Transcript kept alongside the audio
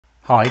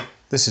Hi,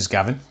 this is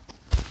Gavin.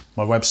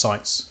 My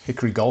website's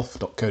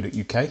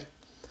hickorygolf.co.uk.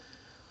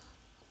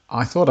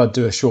 I thought I'd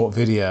do a short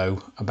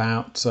video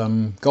about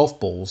golf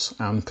balls,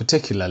 and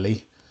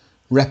particularly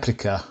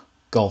replica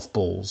golf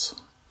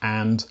balls.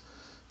 And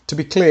to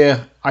be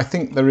clear, I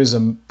think there is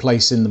a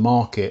place in the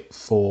market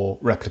for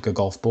replica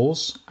golf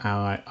balls.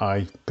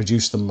 I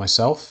produce them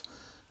myself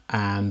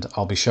and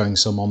I'll be showing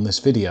some on this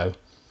video.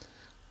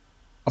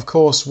 Of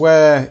course,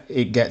 where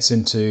it gets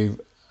into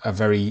a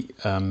very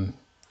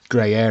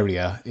grey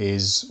area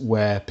is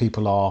where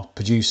people are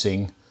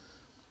producing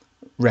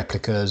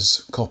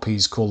replicas,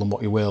 copies, call them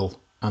what you will,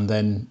 and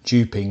then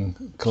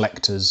duping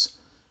collectors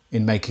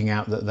in making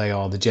out that they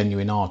are the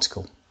genuine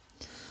article.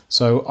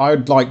 So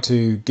I'd like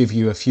to give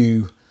you a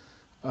few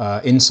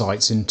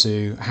insights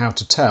into how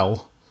to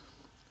tell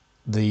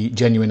the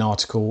genuine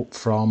article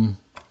from,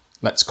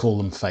 let's call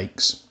them,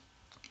 fakes.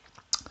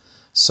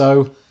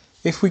 So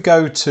if we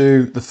go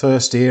to the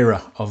first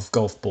era of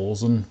golf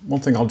balls, and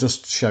one thing I'll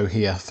just show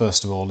here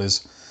first of all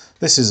is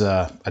this is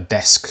a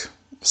desk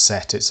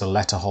set. It's a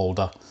letter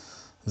holder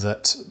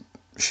that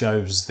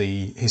shows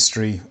the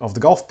history of the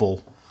golf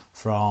ball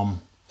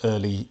from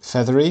early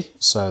feathery,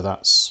 so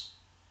that's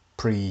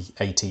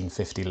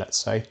pre-1850, let's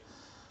say,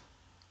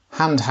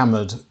 hand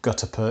hammered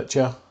gutta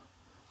percha,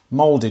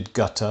 moulded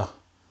gutta.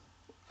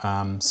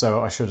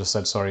 So I should have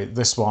said, sorry,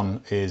 this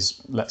one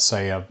is, let's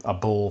say, a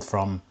ball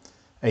from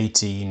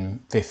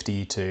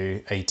 1850 to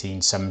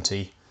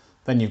 1870.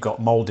 Then you've got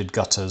moulded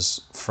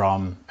gutters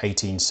from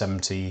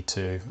 1870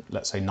 to,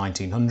 let's say,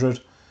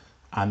 1900.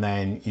 And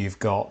then you've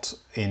got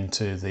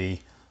into the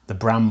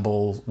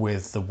bramble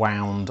with the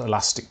wound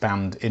elastic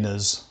band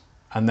inners.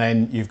 And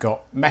then you've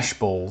got mesh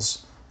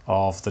balls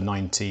of the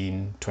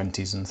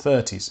 1920s and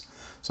 30s.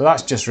 So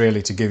that's just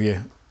really to give you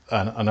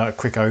a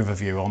quick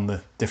overview on the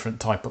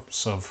different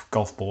types of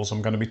golf balls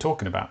I'm going to be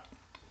talking about.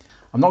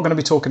 I'm not going to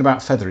be talking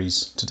about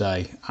featheries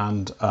today,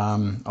 and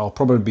I'll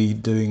probably be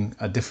doing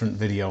a different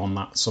video on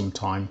that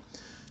sometime,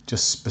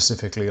 just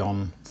specifically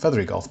on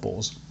feathery golf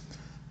balls.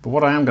 But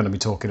what I am going to be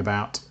talking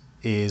about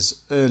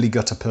is early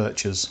gutta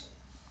perchas.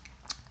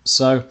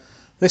 So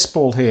this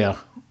ball here,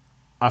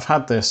 I've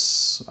had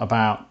this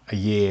about a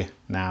year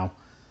now,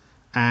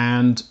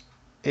 and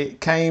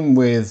it came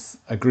with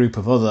a group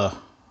of other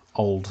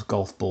old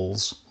golf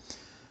balls,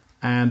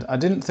 and I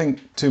didn't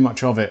think too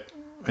much of it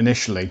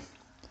initially.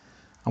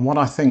 And what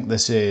I think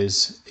this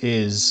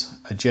is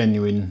a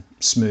genuine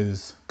smooth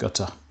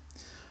gutter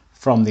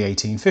from the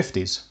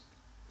 1850s.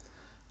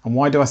 And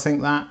why do I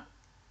think that?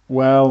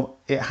 Well,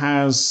 it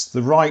has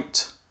the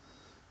right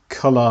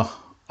colour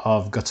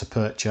of gutta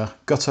percha.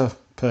 Gutta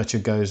percha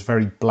goes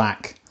very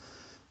black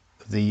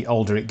the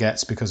older it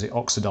gets because it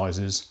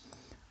oxidizes.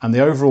 And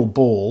the overall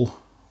ball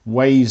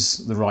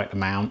weighs the right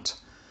amount.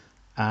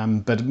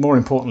 But more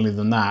importantly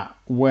than that,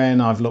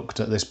 when I've looked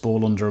at this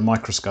ball under a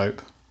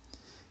microscope,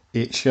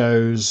 it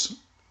shows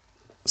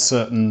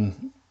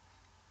certain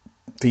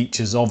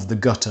features of the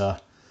gutter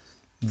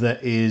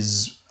that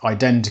is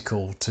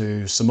identical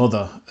to some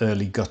other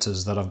early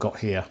gutters that I've got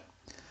here.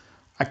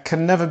 I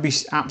can never be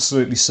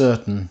absolutely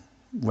certain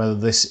whether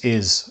this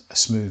is a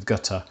smooth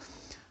gutter,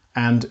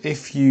 and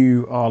if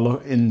you are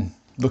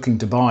looking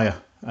to buy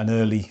an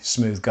early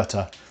smooth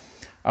gutter,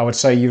 I would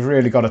say you've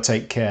really got to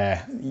take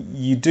care.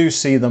 You do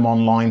see them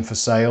online for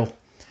sale,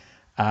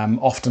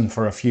 often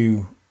for a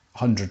few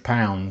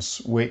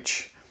 £100,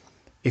 which,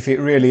 if it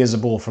really is a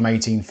ball from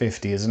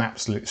 1850, is an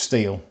absolute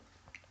steal.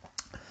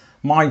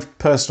 My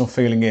personal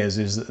feeling is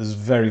that there's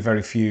very,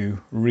 very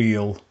few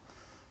real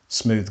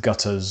smooth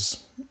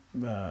gutters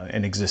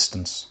in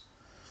existence.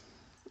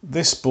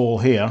 This ball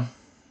here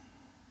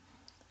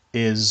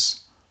is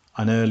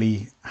an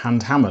early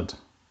hand hammered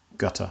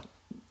gutter,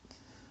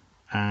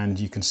 and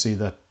you can see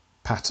the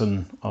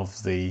pattern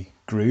of the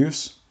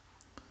grooves,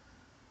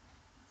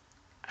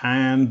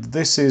 and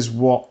this is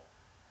what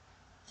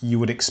you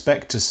would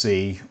expect to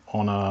see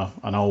on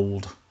an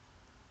old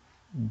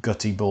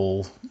gutty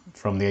ball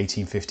from the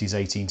 1850s,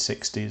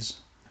 1860s.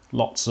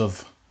 Lots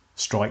of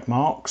strike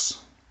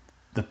marks.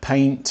 The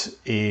paint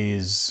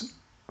is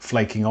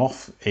flaking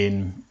off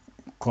in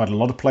quite a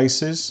lot of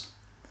places.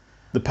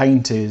 The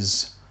paint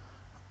is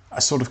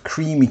a sort of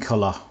creamy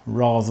colour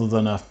rather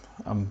than a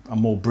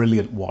more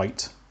brilliant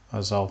white,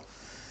 as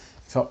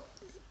if I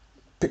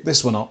pick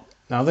this one up.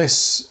 Now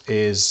this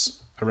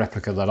is a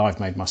replica that I've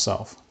made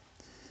myself.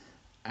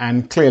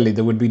 And clearly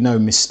there would be no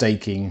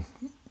mistaking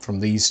from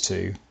these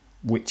two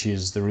which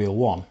is the real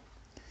one.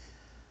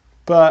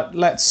 But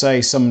let's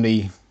say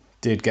somebody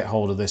did get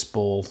hold of this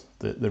ball,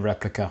 the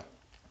replica,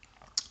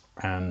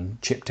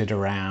 and chipped it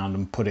around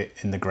and put it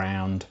in the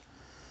ground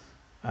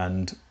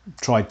and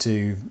tried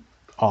to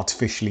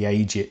artificially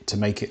age it to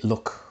make it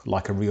look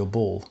like a real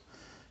ball.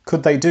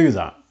 Could they do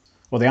that?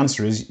 Well, the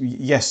answer is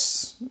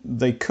yes,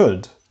 they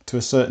could to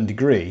a certain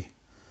degree,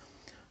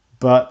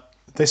 but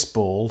this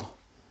ball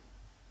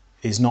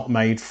is not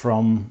made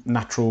from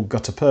natural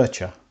gutta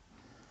percha.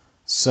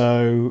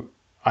 So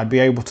I'd be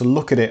able to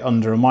look at it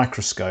under a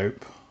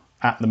microscope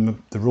at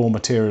the raw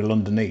material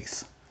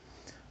underneath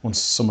once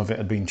some of it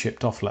had been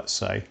chipped off, let's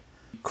say.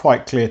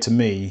 Quite clear to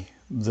me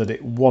that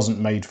it wasn't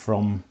made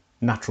from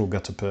natural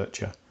gutta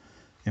percha.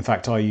 In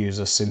fact, I use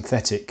a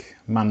synthetic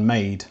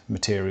man-made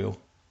material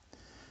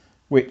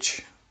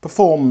which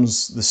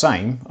performs the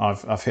same.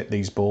 I've hit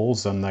these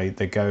balls and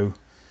they go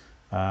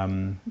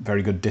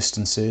very good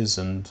distances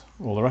and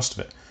all the rest of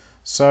it.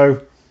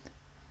 So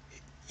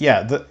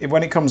yeah,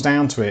 when it comes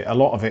down to it, a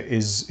lot of it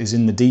is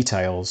in the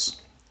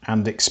details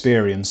and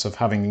experience of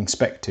having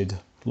inspected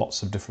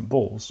lots of different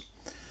balls.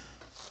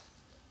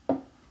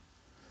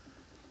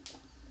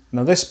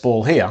 Now this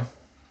ball here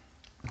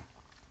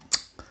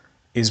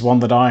is one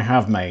that I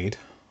have made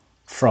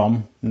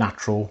from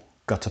natural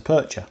gutta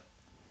percha.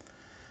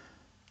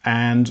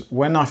 And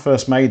when I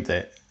first made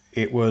it,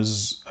 it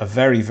was a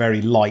very,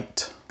 very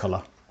light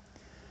colour.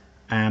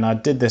 And I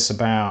did this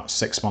about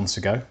 6 months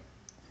ago.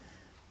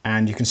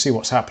 And you can see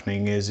what's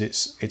happening is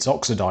it's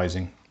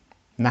oxidizing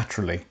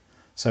naturally.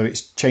 So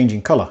it's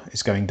changing colour,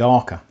 it's going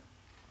darker.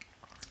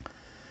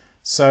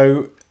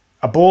 So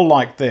a ball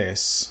like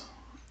this,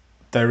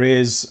 there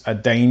is a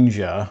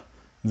danger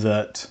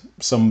that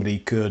somebody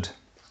could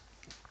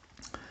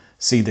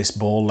see this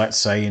ball, let's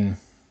say in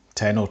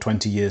 10 or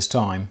 20 years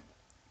time,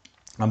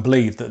 and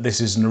believe that this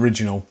is an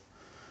original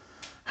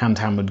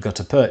hand-hammered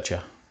gutta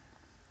percha.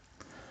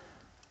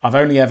 I've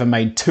only ever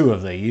made 2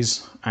 of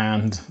these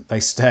and they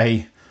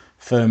stay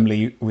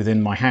firmly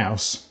within my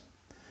house,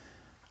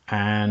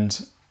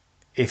 and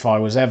if I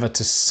was ever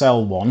to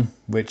sell one,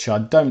 which I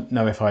don't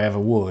know if I ever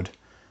would,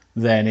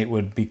 then it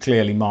would be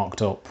clearly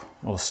marked up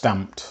or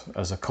stamped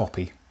as a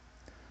copy,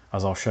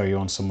 as I'll show you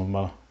on some of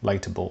my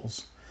later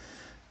balls.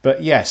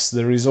 But yes,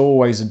 there is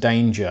always a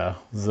danger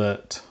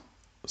that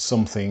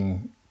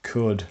something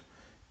could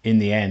in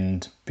the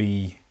end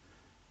be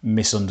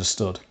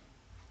misunderstood.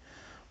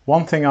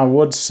 One thing I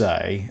would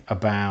say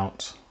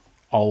about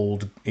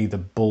old either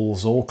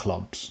balls or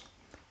clubs,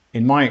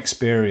 in my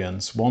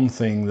experience, one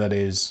thing that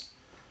is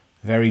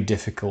very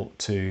difficult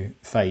to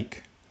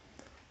fake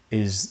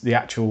is the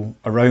actual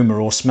aroma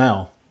or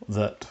smell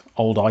that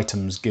old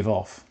items give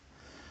off.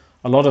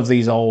 A lot of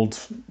these old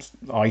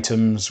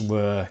items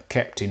were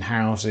kept in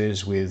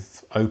houses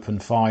with open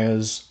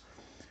fires,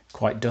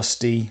 quite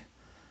dusty,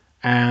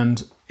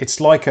 and it's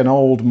like an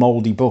old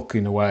mouldy book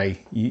in a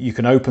way. You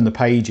can open the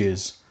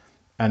pages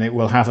and it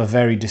will have a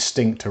very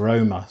distinct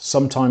aroma,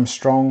 sometimes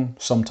strong,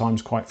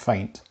 sometimes quite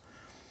faint.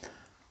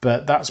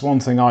 But that's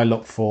one thing I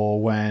look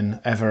for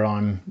whenever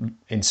I'm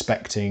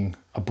inspecting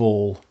a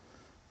ball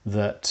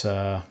that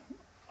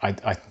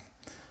I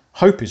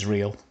hope is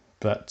real,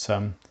 but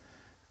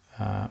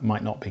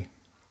might not be.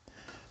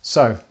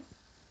 So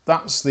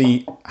that's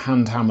the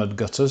hand-hammered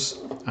gutters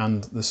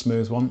and the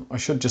smooth one. I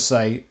should just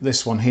say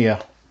this one here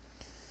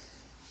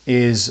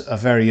is a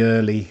very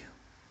early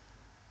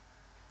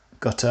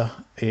gutter.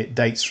 It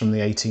dates from the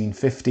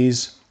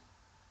 1850s.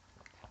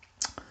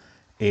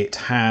 It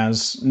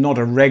has not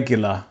a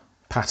regular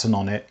pattern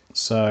on it,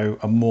 so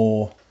a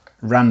more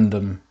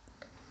random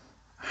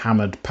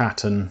hammered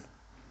pattern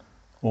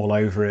all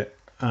over it,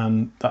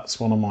 and that's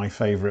one of my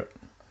favourite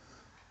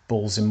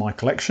balls in my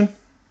collection,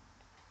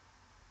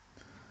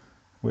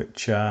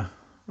 which I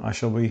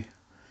shall be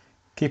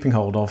keeping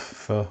hold of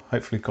for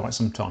hopefully quite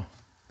some time.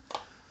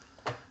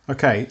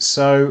 Okay,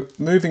 so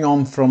moving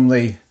on from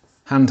the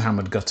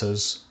hand-hammered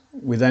gutters,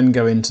 we then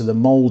go into the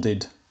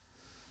moulded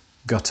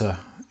gutter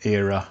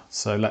era,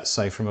 so let's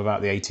say from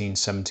about the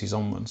 1870s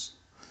onwards.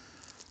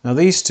 Now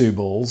these 2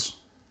 balls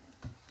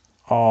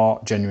are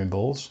genuine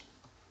balls.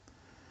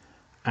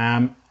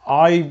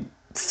 I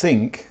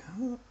think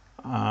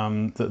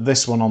that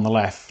this one on the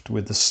left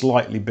with the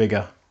slightly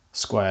bigger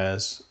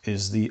squares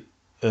is the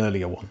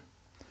earlier one.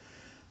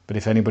 But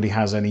if anybody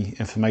has any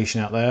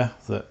information out there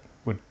that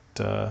would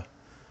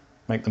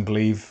make them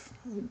believe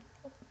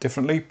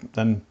differently,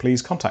 then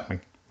please contact me.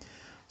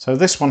 So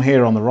this one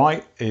here on the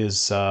right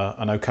is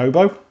an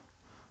Okobo,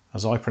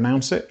 as I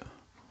pronounce it.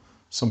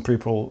 Some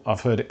people,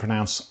 I've heard it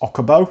pronounced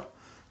Okobo,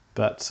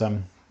 but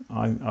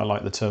I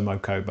like the term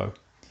Okobo.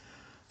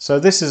 So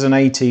this is an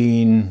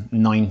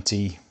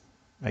 1890,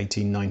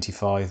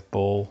 1895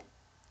 ball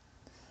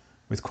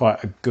with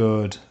quite a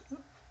good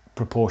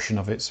proportion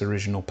of its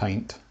original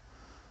paint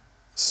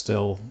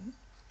still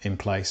in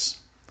place.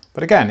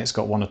 But again, it's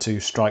got 1 or 2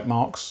 strike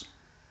marks,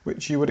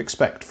 which you would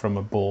expect from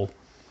a ball.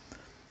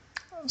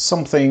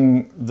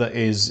 Something that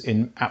is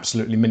in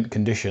absolutely mint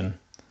condition,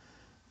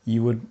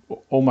 you would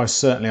almost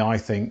certainly, I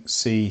think,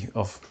 see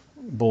of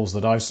balls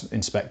that I've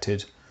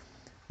inspected.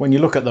 When you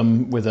look at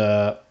them with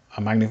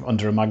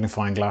under a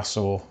magnifying glass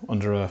or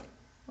under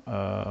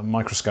a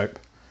microscope,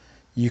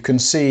 you can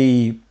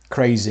see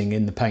crazing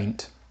in the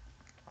paint.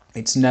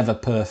 It's never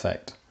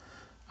perfect,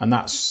 and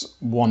that's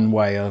one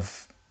way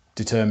of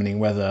determining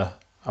whether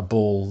a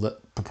ball that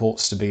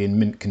purports to be in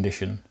mint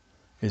condition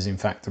is in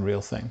fact the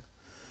real thing.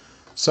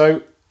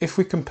 So if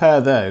we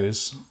compare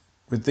those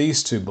with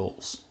these 2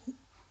 balls,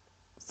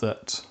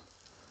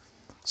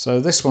 so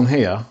this one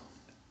here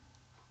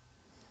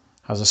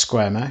has a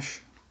square mesh,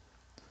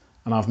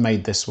 and I've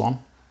made this one,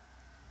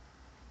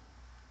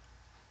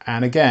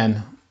 and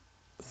again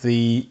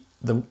the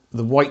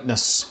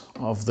whiteness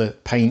of the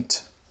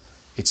paint,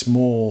 it's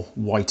more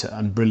whiter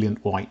and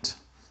brilliant white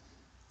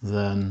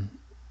than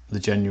the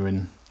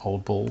genuine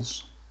old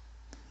balls.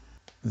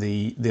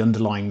 The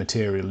underlying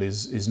material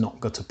is not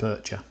gutta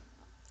percha.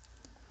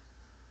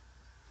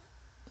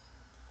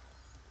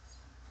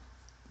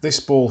 This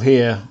ball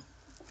here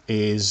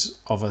is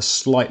of a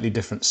slightly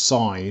different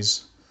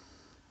size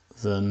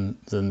than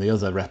the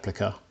other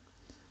replica,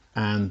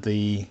 and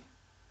the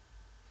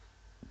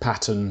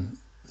pattern,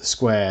 the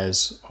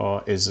squares,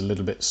 is a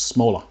little bit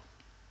smaller.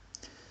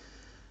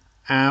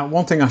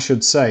 One thing I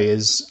should say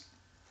is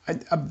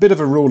a bit of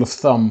a rule of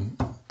thumb,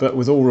 but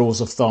with all rules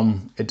of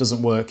thumb it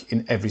doesn't work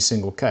in every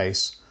single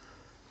case,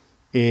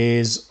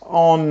 is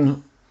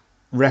on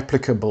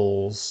replica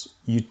balls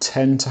you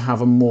tend to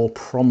have a more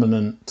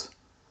prominent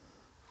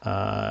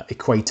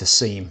equator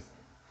seam.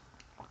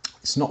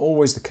 It's not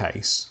always the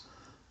case,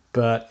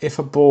 but if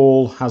a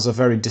ball has a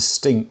very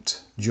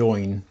distinct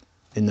join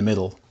in the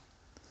middle,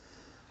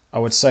 I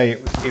would say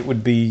it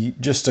would be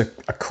just a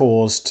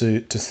cause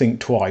to think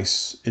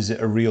twice, is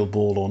it a real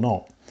ball or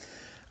not?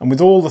 And with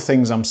all the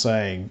things I'm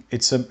saying,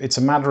 it's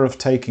a matter of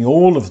taking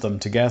all of them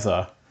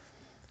together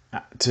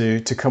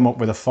to come up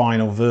with a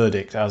final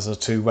verdict as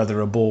to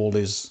whether a ball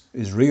is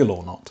real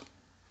or not.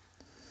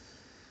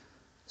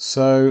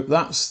 So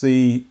that's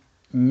the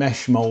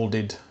mesh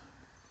molded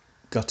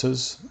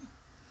gutters,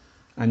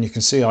 and you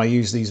can see I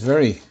use these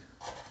very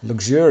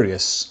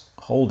luxurious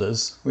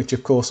holders, which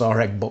of course are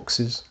egg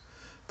boxes,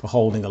 for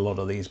holding a lot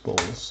of these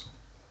balls.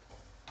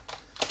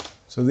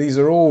 So these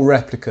are all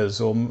replicas,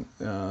 or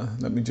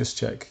let me just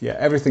check. Yeah,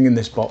 everything in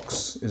this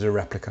box is a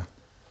replica.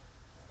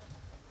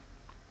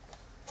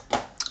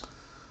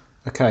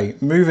 Okay,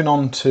 moving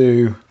on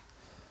to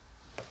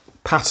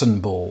pattern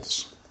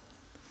balls,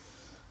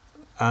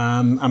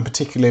 and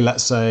particularly,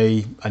 let's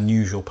say,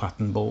 unusual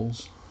pattern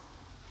balls.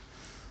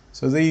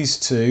 So these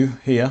two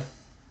here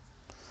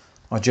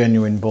are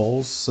genuine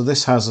balls. So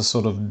this has a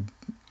sort of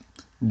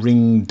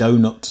ring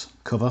donut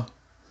cover,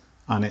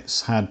 and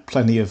it's had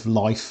plenty of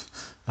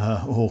life,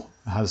 or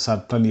has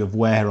had plenty of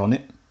wear on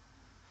it.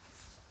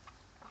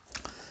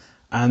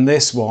 And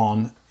this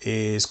one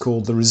is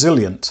called the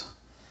Resilient,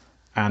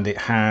 and it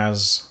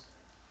has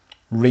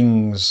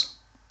rings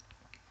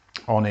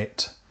on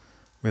it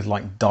with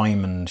like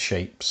diamond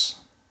shapes.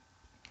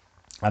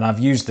 And I've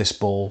used this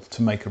ball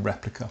to make a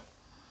replica,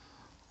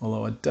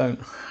 although I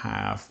don't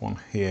have one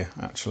here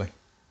actually.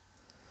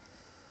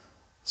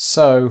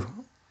 So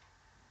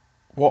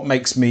what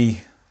makes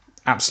me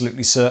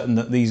absolutely certain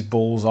that these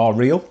balls are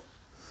real?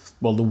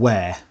 Well, the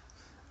wear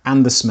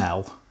and the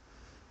smell,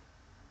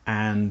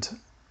 and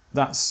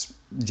that's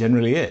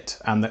generally it.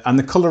 And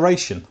the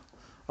coloration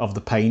of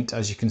the paint,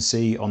 as you can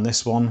see on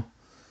this one,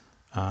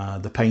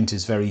 the paint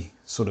is very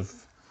sort of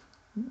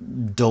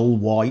dull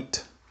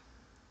white,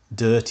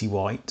 dirty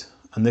white,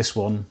 and this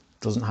one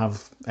doesn't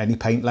have any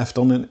paint left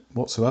on it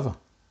whatsoever.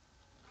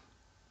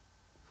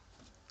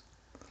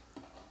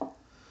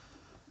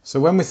 So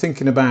when we're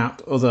thinking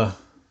about other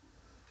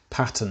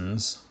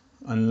patterns,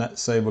 and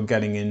let's say we're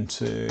getting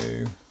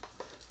into,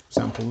 for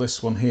example,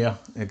 this one here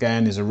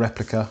again is a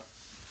replica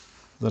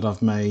that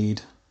I've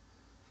made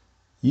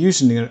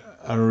using an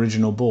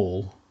original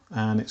ball,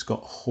 and it's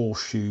got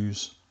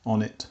horseshoes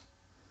on it.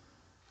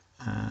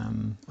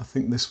 I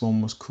think this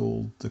one was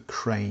called the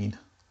Crane,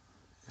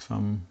 if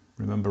I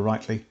remember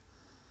rightly.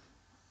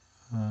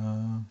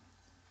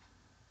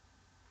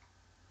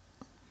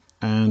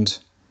 And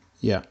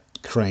yeah,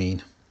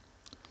 Crane.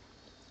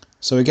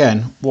 So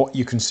again, what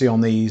you can see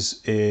on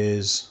these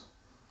is,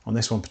 on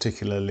this one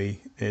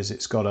particularly, is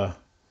it's got a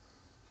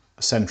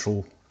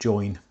central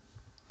join,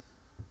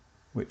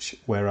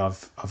 where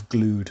I've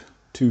glued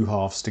two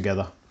halves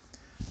together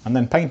and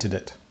then painted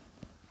it.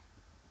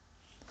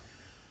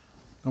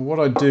 And what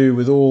I do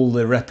with all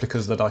the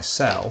replicas that I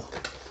sell,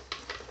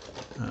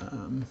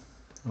 and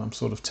I'm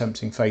sort of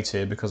tempting fate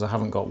here because I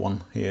haven't got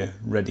one here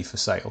ready for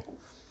sale,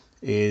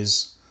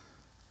 is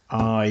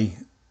I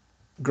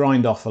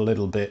grind off a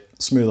little bit,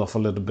 smooth off a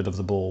little bit of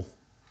the ball,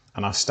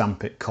 and I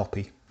stamp it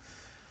copy.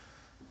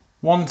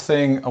 One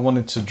thing I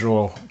wanted to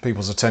draw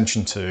people's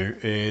attention to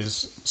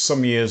is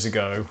some years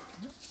ago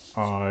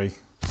I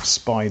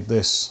spied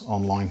this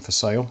online for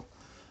sale,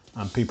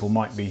 and people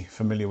might be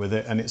familiar with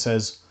it, and it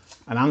says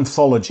an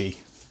anthology,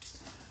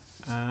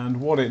 and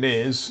what it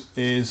is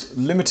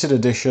limited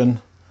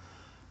edition,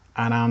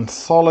 an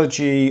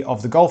anthology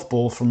of the golf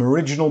ball from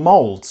original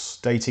moulds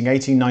dating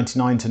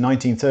 1899 to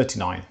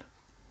 1939.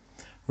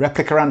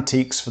 Replica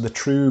antiques for the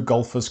true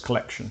golfer's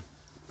collection.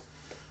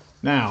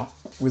 Now,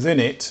 within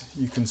it,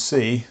 you can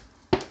see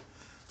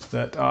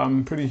that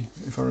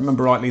if I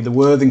remember rightly, the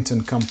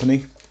Worthington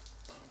Company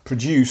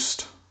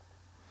produced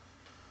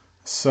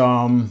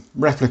some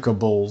replica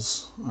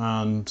balls,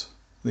 and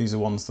these are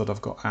ones that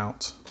I've got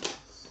out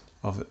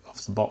of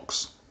the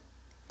box.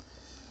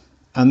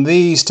 And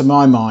these, to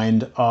my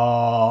mind,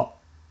 are,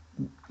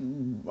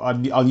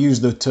 I'll use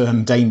the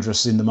term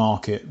dangerous in the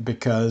market,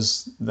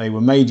 because they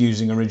were made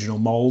using original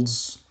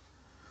moulds.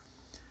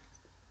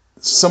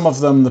 Some of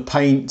them, the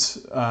paint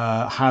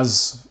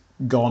has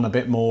gone a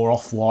bit more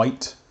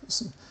off-white.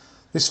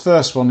 This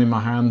first one in my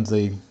hand,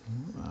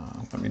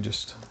 let me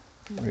just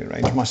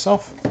rearrange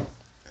myself.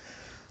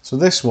 So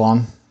this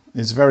one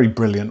is very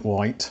brilliant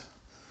white,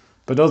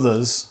 but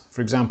others,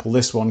 for example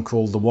this one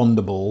called the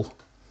Wonder Ball,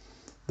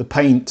 the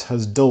paint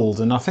has dulled,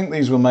 and I think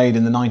these were made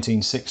in the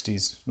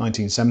 1960s,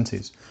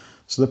 1970s.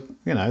 So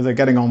they're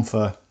getting on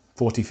for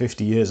 40,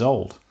 50 years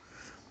old.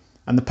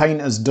 And the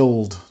paint has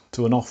dulled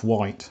to an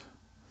off-white.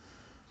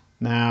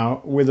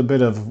 Now, with a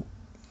bit of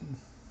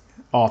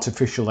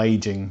artificial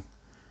aging,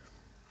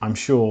 I'm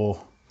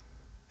sure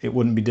it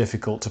wouldn't be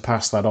difficult to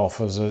pass that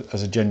off as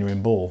a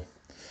genuine ball.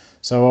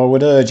 So I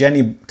would urge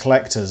any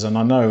collectors, and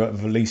I know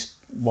of at least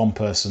one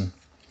person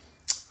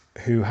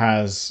who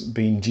has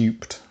been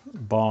duped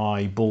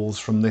by balls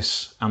from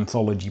this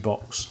anthology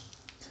box.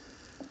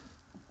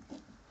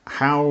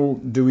 How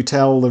do we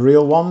tell the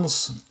real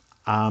ones?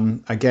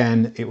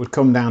 Again, it would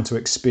come down to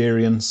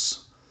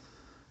experience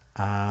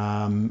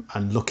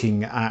and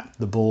looking at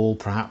the ball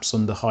perhaps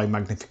under high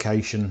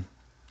magnification.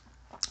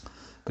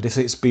 But if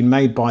it's been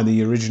made by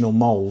the original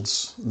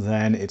molds,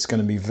 then it's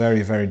going to be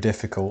very, very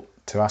difficult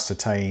to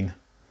ascertain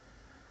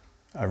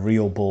a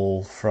real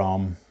ball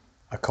from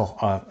a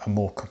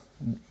more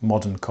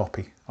modern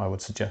copy, I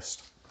would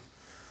suggest.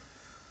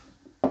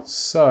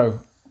 So,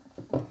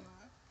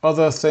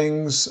 other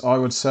things I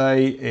would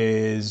say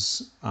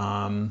is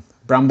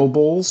bramble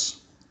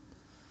balls.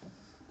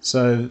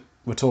 So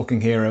we're talking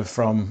here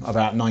from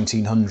about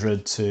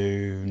 1900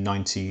 to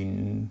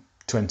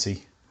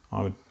 1920,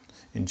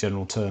 in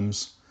general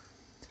terms.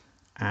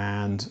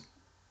 And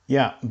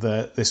yeah,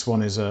 this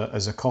one is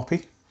a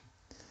copy.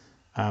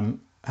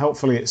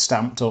 Hopefully it's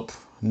stamped up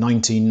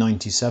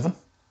 1997.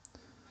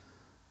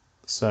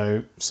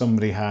 So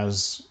somebody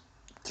has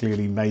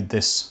clearly made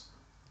this.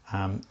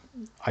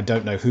 I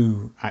don't know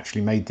who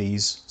actually made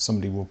these.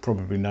 Somebody will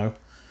probably know.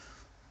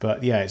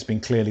 But yeah, it's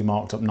been clearly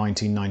marked up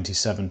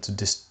 1997 to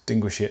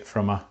distinguish it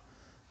from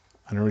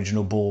an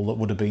original ball that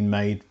would have been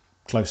made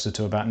closer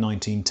to about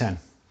 1910.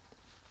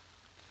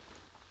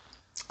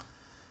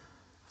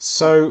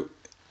 So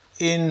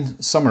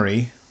in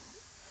summary,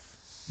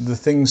 the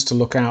things to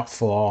look out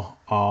for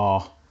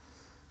are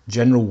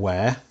general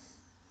wear,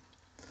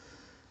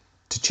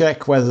 to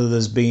check whether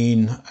there's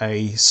been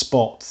a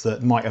spot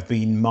that might have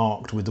been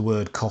marked with the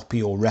word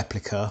copy or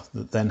replica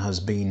that then has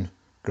been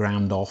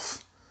ground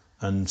off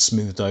and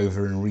smoothed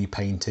over and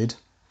repainted,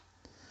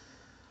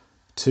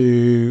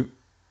 to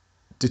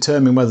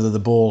determine whether the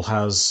ball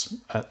has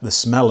the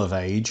smell of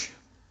age,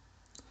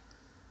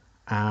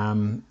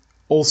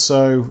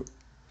 also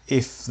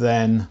if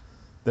then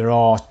there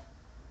are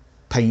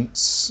paint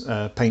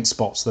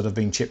spots that have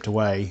been chipped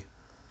away.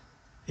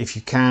 If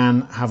you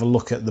can, have a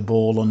look at the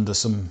ball under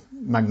some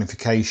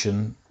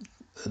magnification,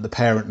 the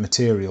parent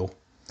material.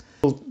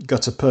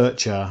 Gutta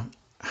percha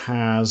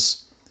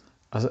has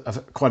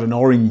quite an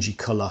orangey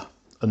colour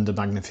under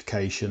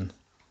magnification,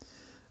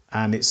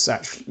 and it's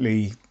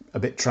actually a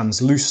bit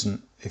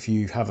translucent if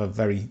you have a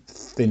very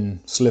thin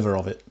sliver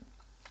of it,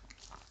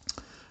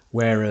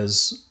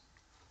 whereas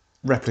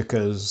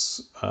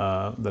replicas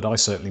that I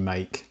certainly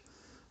make,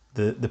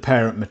 the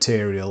parent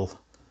material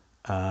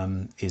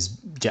is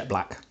jet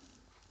black.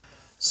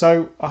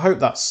 So I hope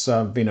that's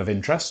been of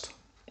interest.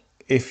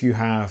 If you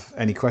have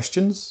any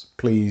questions,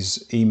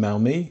 please email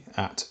me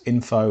at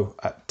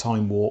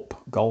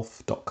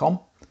info@timewarpgolf.com.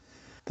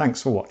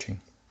 Thanks for watching.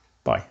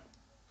 Bye.